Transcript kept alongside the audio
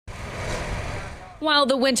While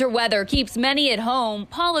the winter weather keeps many at home,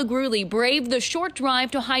 Paula Gruley braved the short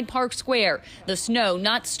drive to Hyde Park Square, the snow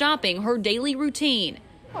not stopping her daily routine.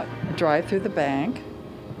 I drive through the bank,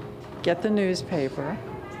 get the newspaper,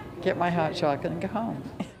 get my hot chocolate and go home.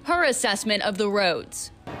 Her assessment of the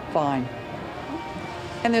roads. Fine.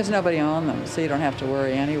 And there's nobody on them, so you don't have to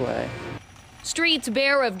worry anyway. Streets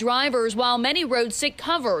bare of drivers while many roads sit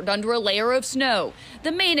covered under a layer of snow.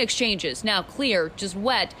 The main exchanges now clear, just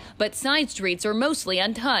wet, but side streets are mostly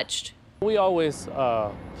untouched. We always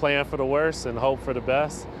plan for the worst and hope for the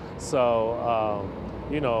best. So,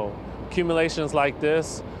 accumulations like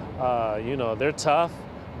this, they're tough,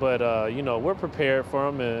 but, we're prepared for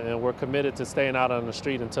them and we're committed to staying out on the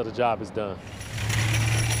street until the job is done.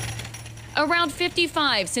 Around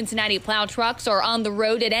 55 Cincinnati plow trucks are on the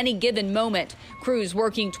road at any given moment. Crews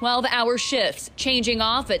working 12-hour shifts, changing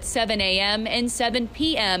off at 7 a.m. and 7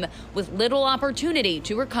 p.m. with little opportunity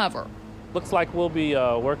to recover. Looks like we'll be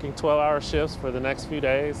working 12-hour shifts for the next few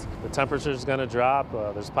days. The temperature is going to drop.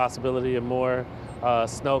 There's a possibility of more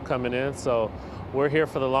snow coming in, so we're here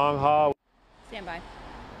for the long haul. Stand by.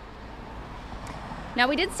 Now,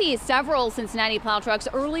 we did see several Cincinnati plow trucks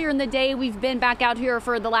earlier in the day. We've been back out here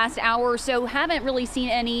for the last hour or so. Haven't really seen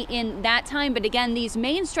any in that time. But again, these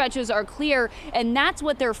main stretches are clear, and that's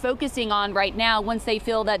what they're focusing on right now. Once they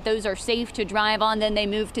feel that those are safe to drive on, then they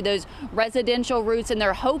move to those residential routes, and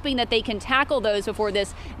they're hoping that they can tackle those before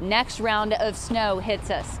this next round of snow hits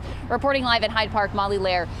us. Reporting live at Hyde Park, Molly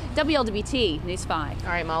Lair, WLWT News 5.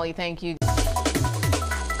 All right, Molly, thank you.